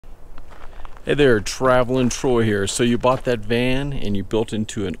Hey there, Traveling Troy here. So you bought that van and you built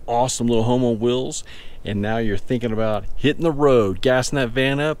into an awesome little home on wheels, and now you're thinking about hitting the road, gassing that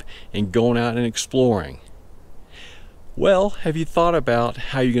van up and going out and exploring. Well, have you thought about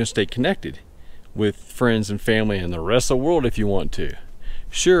how you're going to stay connected with friends and family and the rest of the world if you want to?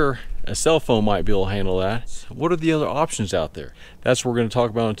 Sure, a cell phone might be able to handle that. What are the other options out there? That's what we're going to talk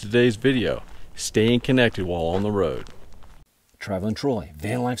about in today's video. Staying connected while on the road. Traveling Troy,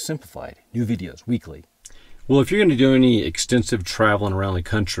 Vanlife Simplified, new videos weekly. Well, if you're going to do any extensive traveling around the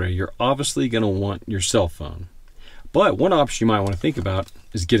country, you're obviously going to want your cell phone. But one option you might want to think about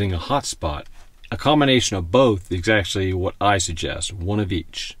is getting a hotspot. A combination of both is actually what I suggest, one of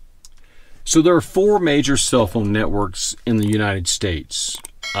each. So there are 4 major cell phone networks in the United States.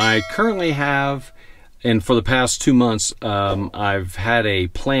 I currently have, and for the past 2 months, I've had a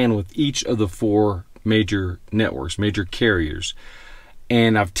plan with each of the 4 major networks, major carriers,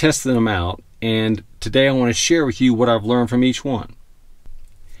 and I've tested them out, and today I want to share with you what I've learned from each one.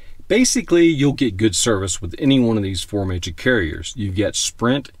 Basically, you'll get good service with any one of these 4 major carriers. You've got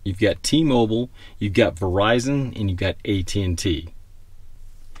Sprint, you've got T-Mobile, you've got Verizon, and you've got AT&T.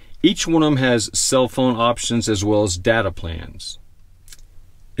 Each one of them has cell phone options as well as data plans.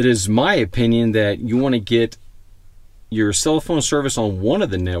 It is my opinion that you want to get your cell phone service on one of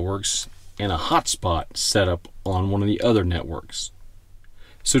the networks and a hotspot set up on one of the other networks.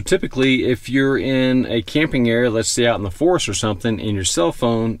 So typically, if you're in a camping area, let's say out in the forest or something, and your cell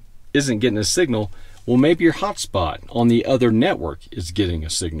phone isn't getting a signal, well, maybe your hotspot on the other network is getting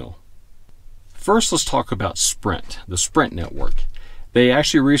a signal. First, let's talk about Sprint, the Sprint network. They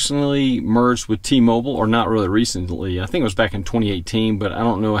actually recently merged with T-Mobile, or not really recently, I think it was back in 2018, but I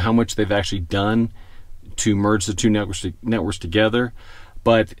don't know how much they've actually done to merge the two networks together.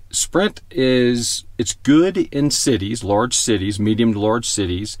 But Sprint it's good in cities, large cities, medium to large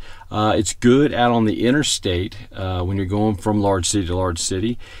cities. It's good out on the interstate when you're going from large city to large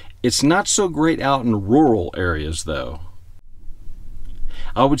city. It's not so great out in rural areas, though.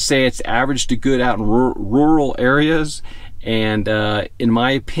 I would say it's average to good out in rural areas, and in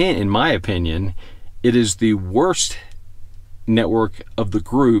my opinion, it is the worst network of the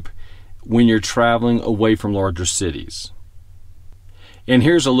group when you're traveling away from larger cities. And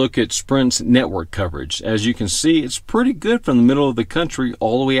here's a look at Sprint's network coverage. As you can see, it's pretty good from the middle of the country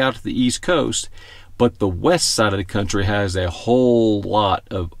all the way out to the East Coast, but the west side of the country has a whole lot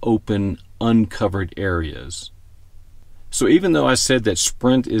of open, uncovered areas. So even though I said that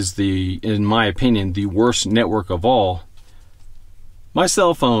Sprint is in my opinion, the worst network of all, my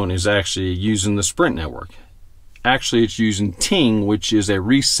cell phone is actually using the Sprint network. Actually, it's using Ting, which is a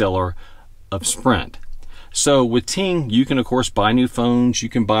reseller of Sprint. So with Ting, you can of course buy new phones, you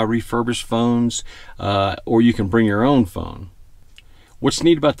can buy refurbished phones, or you can bring your own phone. What's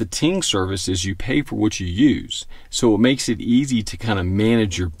neat about the Ting service is you pay for what you use, so it makes it easy to kind of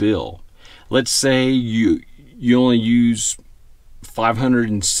manage your bill. Let's say you only use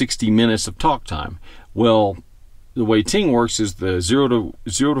 560 minutes of talk time. Well, the way Ting works is the 0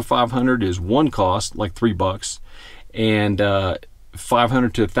 to 500 is one cost, like $3, and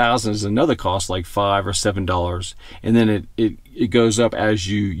 500 to 1,000 is another cost, like $5 or $7, and then it goes up as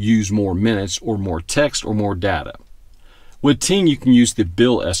you use more minutes or more text or more data. With Ting, you can use the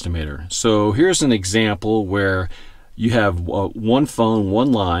bill estimator. So here's an example where you have one phone,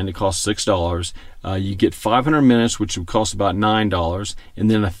 one line, it costs $6. You get 500 minutes, which would cost about $9, and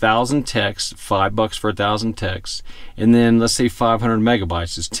then 1,000 texts, $5 for 1,000 texts, and then let's say 500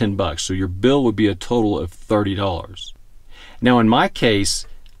 megabytes is $10. So your bill would be a total of $30. Now in my case,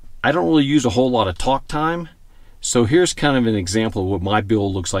 I don't really use a whole lot of talk time, so here's kind of an example of what my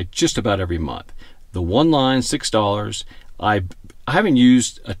bill looks like just about every month. The one line, $6, I haven't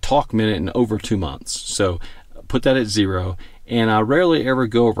used a talk minute in over 2 months, so put that at 0, and I rarely ever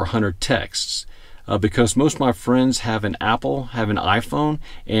go over 100 texts because most of my friends have an iPhone,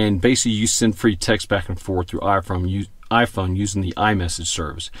 and basically you send free text back and forth through iPhone using the iMessage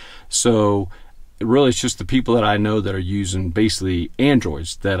service. So really, it's just the people that I know that are using basically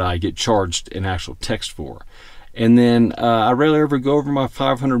Androids that I get charged an actual text for. And then I rarely ever go over my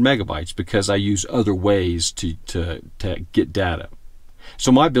 500 megabytes because I use other ways to get data.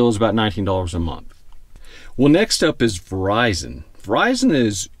 So my bill is about $19 a month. Well, next up is Verizon. Verizon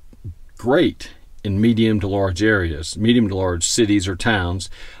is great in medium to large areas, medium to large cities or towns.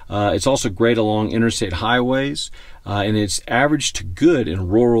 It's also great along interstate highways, and it's average to good in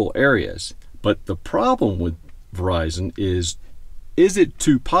rural areas. But the problem with Verizon is it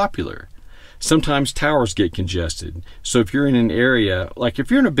too popular? sometimes towers get congested. So if you're in an area, like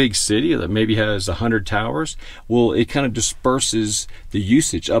if you're in a big city that maybe has 100 towers, well, it kind of disperses the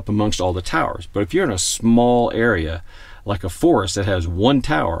usage up amongst all the towers. But if you're in a small area, like a forest that has one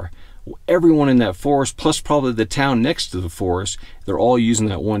tower, everyone in that forest, plus probably the town next to the forest, they're all using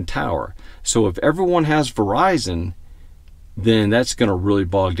that one tower. So if everyone has Verizon, then that's going to really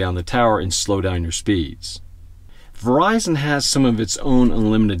bog down the tower and slow down your speeds. Verizon has some of its own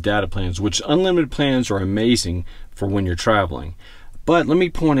unlimited data plans, which unlimited plans are amazing for when you're traveling. But let me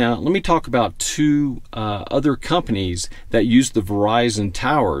talk about two other companies that use the Verizon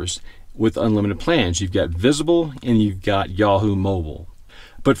towers with unlimited plans. You've got Visible and you've got Yahoo Mobile.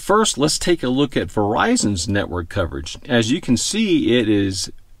 But first, let's take a look at Verizon's network coverage. As you can see, it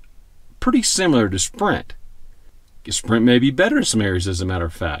is pretty similar to Sprint. Sprint may be better in some areas, as a matter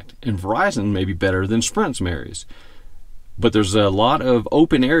of fact, and Verizon may be better than Sprint in some areas. But there's a lot of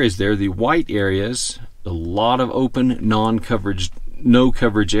open areas there, the white areas, a lot of open non-coverage, no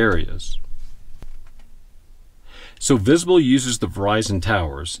coverage areas. So Visible uses the Verizon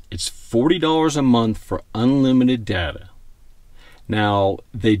towers. It's $40 a month for unlimited data. Now,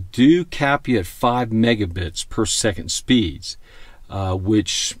 they do cap you at 5 megabits per second speeds,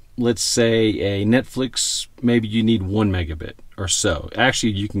 which, let's say a Netflix, maybe you need 1 megabit or so.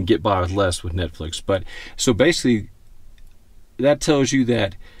 Actually, you can get by with less with Netflix. But so basically, that tells you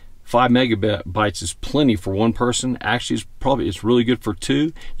that 5 megabytes is plenty for one person. Actually, it's really good for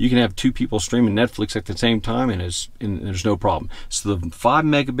two. You can have two people streaming Netflix at the same time, and there's no problem. So the 5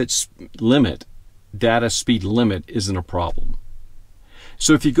 megabits limit, data speed limit, isn't a problem.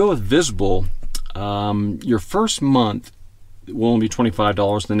 So if you go with Visible, your first month will only be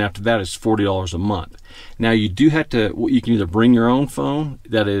 $25, then after that it's $40 a month. Now you do have to, you can either bring your own phone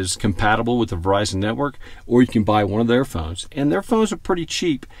that is compatible with the Verizon network, or you can buy one of their phones. And their phones are pretty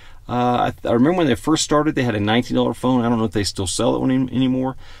cheap. I remember when they first started, they had a $19 phone. I don't know if they still sell it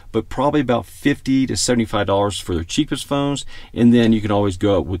anymore, but probably about $50 to $75 for their cheapest phones. And then you can always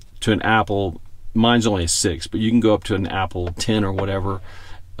go up to an Apple. Mine's only a 6, but you can go up to an Apple 10 or whatever,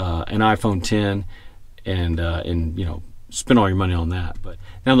 an iPhone 10, and you know, spend all your money on that. But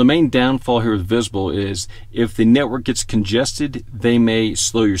now the main downfall here with Visible is if the network gets congested, they may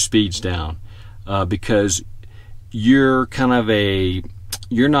slow your speeds down because you're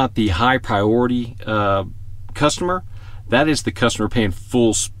you're not the high priority customer. That is the customer paying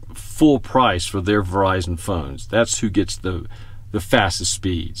full price for their Verizon phones. That's who gets the fastest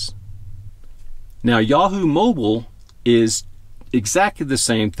speeds. Now Yahoo Mobile is exactly the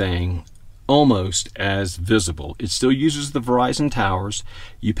same thing almost as Visible. It still uses the Verizon towers.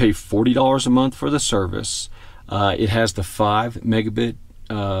 You pay $40 a month for the service. It has the 5 megabit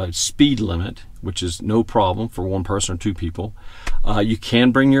speed limit, which is no problem for one person or two people. You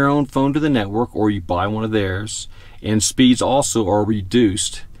can bring your own phone to the network, or you buy one of theirs, and speeds also are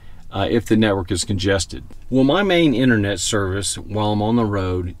reduced if the network is congested. Well, my main internet service while I'm on the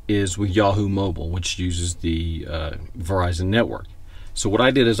road is with Yahoo Mobile, which uses the Verizon network. So what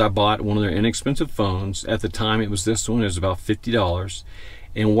I did is I bought one of their inexpensive phones. At the time it was this one. It was about $50.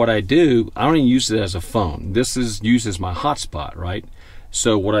 And what I do, I don't even use it as a phone. This is used as my hotspot, right?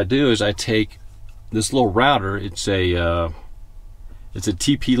 So what I do is I take this little router. It's a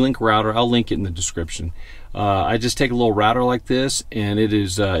TP-Link router. I'll link it in the description. I just take a little router like this, and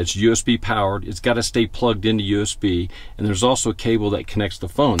it's USB powered. It's got to stay plugged into USB, and there's also a cable that connects the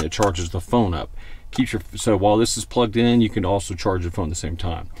phone that charges the phone up. So while this is plugged in, you can also charge the phone at the same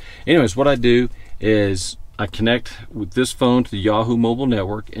time. Anyways, what I do is I connect with this phone to the Yahoo Mobile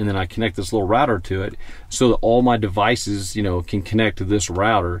network, and then I connect this little router to it so that all my devices, you know, can connect to this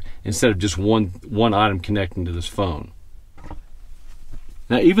router instead of just one item connecting to this phone.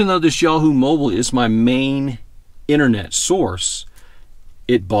 Now, even though this Yahoo Mobile is my main internet source,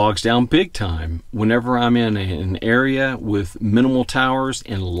 it bogs down big time whenever I'm in an area with minimal towers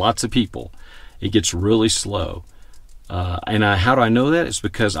and lots of people. It gets really slow. How do I know that? It's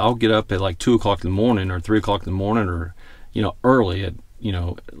because I'll get up at like 2 o'clock in the morning or 3 o'clock in the morning, or early at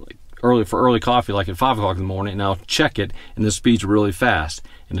early for early coffee, like at 5 o'clock in the morning, and I'll check it, and the speed's really fast.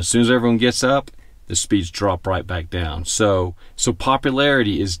 And as soon as everyone gets up, the speeds drop right back down. So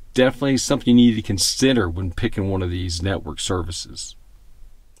popularity is definitely something you need to consider when picking one of these network services.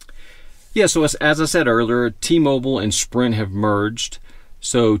 Yeah, so as I said earlier, T-Mobile and Sprint have merged.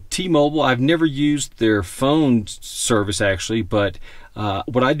 So T-Mobile, I've never used their phone service actually, but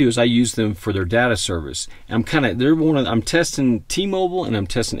what I do is I use them for their data service. I'm testing T-Mobile and I'm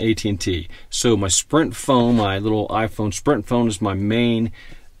testing AT&T. So my Sprint phone, my little iPhone Sprint phone, is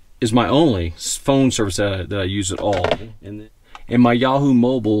my only phone service that I use at all. And And my Yahoo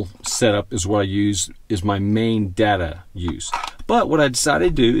Mobile setup is what I use, is my main data use. But what I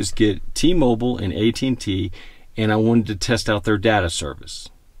decided to do is get T-Mobile and AT&T, and I wanted to test out their data service.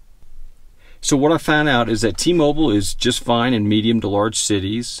 So what I found out is that T-Mobile is just fine in medium to large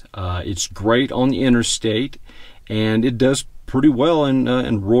cities. It's great on the interstate, and it does pretty well in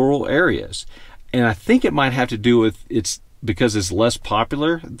rural areas. And I think it might have to do with because it's less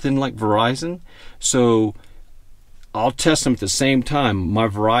popular than like Verizon. So I'll test them at the same time. My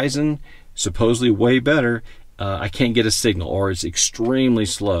Verizon, supposedly way better, I can't get a signal, or it's extremely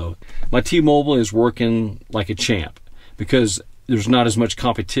slow. My T-Mobile is working like a champ because there's not as much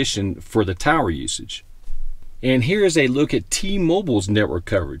competition for the tower usage. And here's a look at T-Mobile's network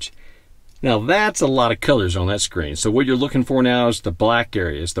coverage. Now that's a lot of colors on that screen. So what you're looking for now is the black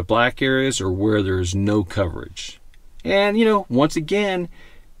areas. The black areas are where there's no coverage. And you know, once again,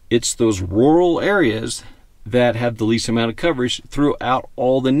 it's those rural areas that have the least amount of coverage throughout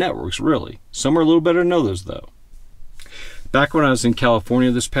all the networks, really. Some are a little better than others though. Back when I was in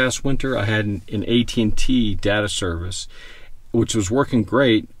California this past winter, I had an AT&T data service, which was working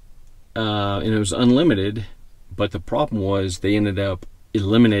great, and it was unlimited, but the problem was they ended up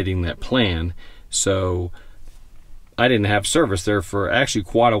eliminating that plan, so I didn't have service there for actually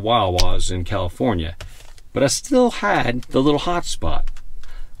quite a while I was in California. But I still had the little hotspot.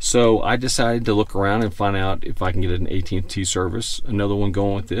 So I decided to look around and find out if I can get an AT&T service, another one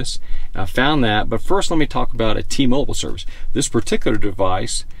going with this. And I found that, but first let me talk about a T-Mobile service. This particular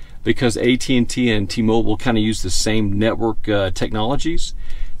device, because AT&T and T-Mobile kind of use the same network technologies,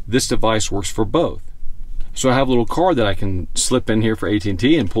 this device works for both. So I have a little card that I can slip in here for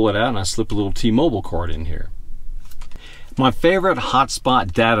AT&T and pull it out, and I slip a little T-Mobile card in here. My favorite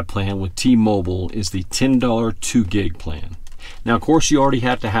hotspot data plan with T-Mobile is the $10 2 gig plan. Now of course you already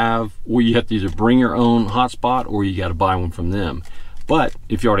have to have, well, you have to either bring your own hotspot or you got to buy one from them. But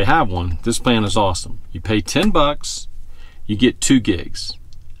if you already have one, this plan is awesome. You pay 10 bucks, you get 2 gigs.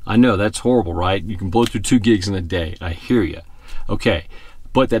 I know that's horrible, right? You can blow through 2 gigs in a day. I hear you. Okay,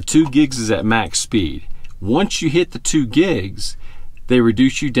 but that 2 gigs is at max speed. Once you hit the 2 gigs, they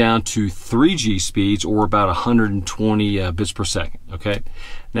reduce you down to 3G speeds, or about 120 bits per second, okay?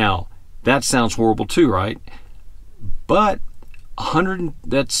 Now, that sounds horrible too, right? But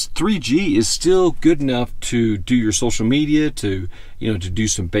that's 3G is still good enough to do your social media, to to do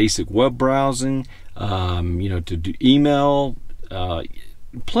some basic web browsing, to do email,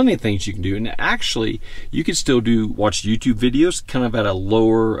 plenty of things you can do. And actually, you can still watch YouTube videos kind of at a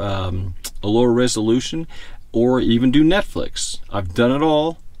lower resolution, or even do Netflix. I've done it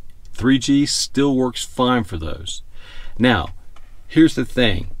all. 3G still works fine for those. Now, here's the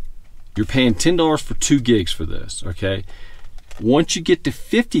thing. You're paying $10 for 2 gigs for this, okay? Once you get to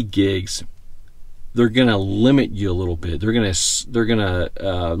 50 gigs, they're gonna limit you a little bit. They're gonna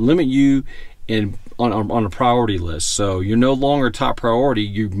limit you on a priority list. So you're no longer top priority,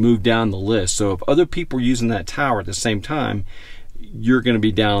 you move down the list. So if other people are using that tower at the same time, you're gonna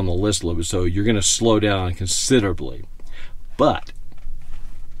be down on the list a little bit. So you're gonna slow down considerably. But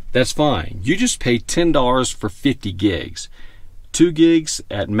that's fine. You just pay $10 for 50 gigs. 2 gigs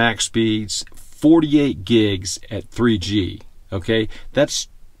at max speeds, 48 gigs at 3G. Okay, that's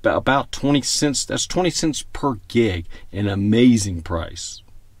about 20 cents. That's 20 cents per gig, an amazing price.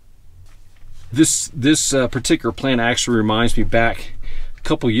 This particular plan actually reminds me back a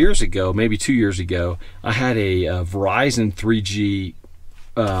couple years ago, maybe 2 years ago. I had a Verizon 3G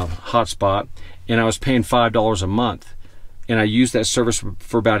hotspot, and I was paying $5 a month, and I used that service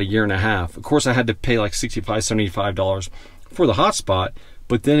for about a year and a half. Of course, I had to pay like $65, $75 for the hotspot,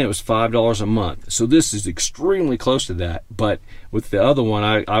 but then it was $5 a month. So this is extremely close to that. But with the other one,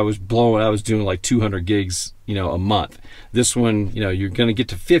 I was doing like 200 gigs, a month. This one, you're going to get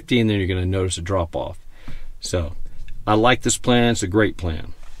to 50, and then you're going to notice a drop off. So I like this plan. It's a great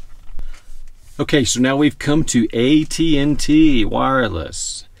plan. Okay, so now we've come to AT&T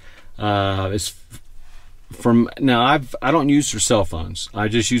wireless. I don't use their cell phones. I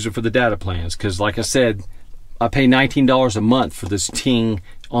just use it for the data plans, because like I said, I pay $19 a month for this Ting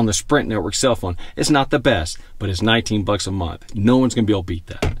on the Sprint network cell phone. It's not the best, but it's 19 bucks a month. No one's gonna be able to beat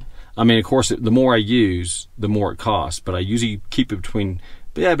that. I mean, of course, the more I use, the more it costs, but I usually keep it between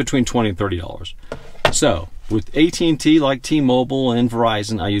 $20 and $30. So with AT&T, like T-Mobile and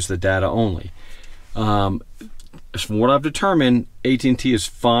Verizon, I use the data only. From what I've determined, AT&T is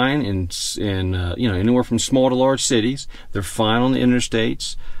fine in anywhere from small to large cities. They're fine on the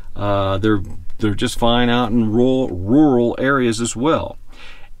interstates. They're just fine out in rural areas as well.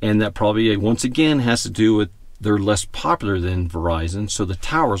 And that probably, once again, has to do with they're less popular than Verizon, so the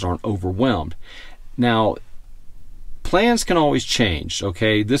towers aren't overwhelmed. Now, plans can always change.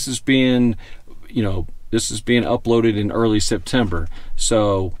 Okay, this is being, this is being uploaded in early September,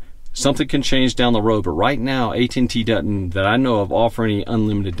 so something can change down the road. But right now, AT&T doesn't, that I know of, offer any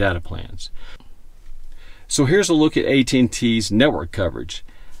unlimited data plans. So here's a look at AT&T's network coverage.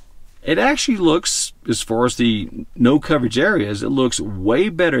 It actually looks, as far as the no coverage areas, it looks way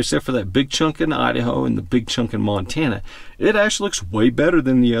better, except for that big chunk in Idaho and the big chunk in Montana. It actually looks way better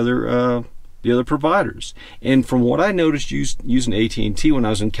than the other providers. And from what I noticed using AT&T when I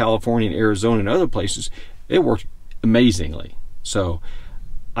was in California and Arizona and other places, it worked amazingly. So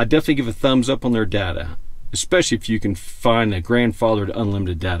I definitely give a thumbs up on their data, especially if you can find a grandfathered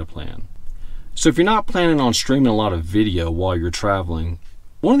unlimited data plan. So if you're not planning on streaming a lot of video while you're traveling,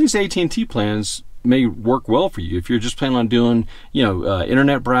 one of these AT&T plans may work well for you. If you're just planning on doing,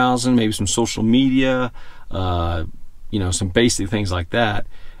 internet browsing, maybe some social media, some basic things like that,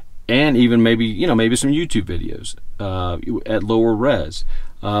 and even maybe some YouTube videos at lower res.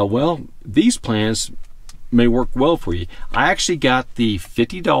 Well, these plans may work well for you. I actually got the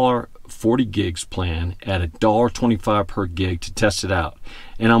 $50 40 gigs plan at $1.25 per gig to test it out,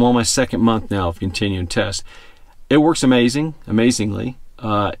 and I'm on my second month now of continuing test. It works amazingly.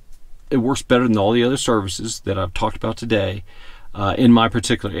 It works better than all the other services that I've talked about today in my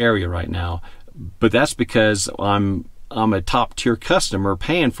particular area right now. But that's because I'm a top tier customer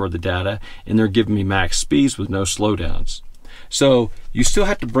paying for the data, and they're giving me max speeds with no slowdowns. So you still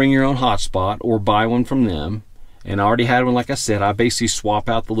have to bring your own hotspot or buy one from them. And I already had one, like I said. I basically swap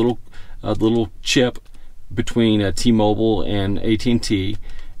out the little chip between T-Mobile and AT&T,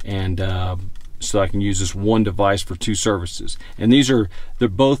 and so I can use this one device for two services. And they're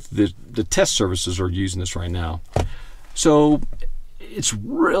both the test services are using this right now. So it's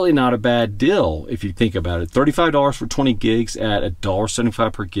really not a bad deal if you think about it. $35 for 20 gigs at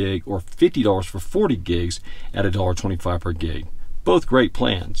 $1.75 per gig, or $50 for 40 gigs at $1.25 per gig. Both great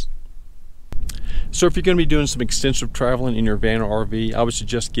plans. So if you're going to be doing some extensive traveling in your van or RV, I would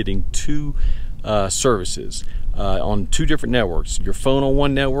suggest getting two services on two different networks. Your phone on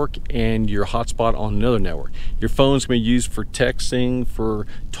one network and your hotspot on another network. Your phone's going to be used for texting, for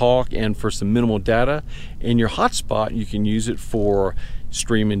talk, and for some minimal data. And your hotspot, you can use it for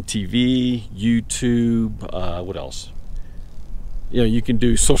streaming TV, YouTube, what else? You can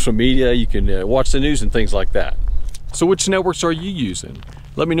do social media, you can watch the news and things like that. So which networks are you using?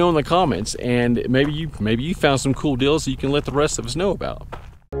 Let me know in the comments, and maybe you found some cool deals that you can let the rest of us know about.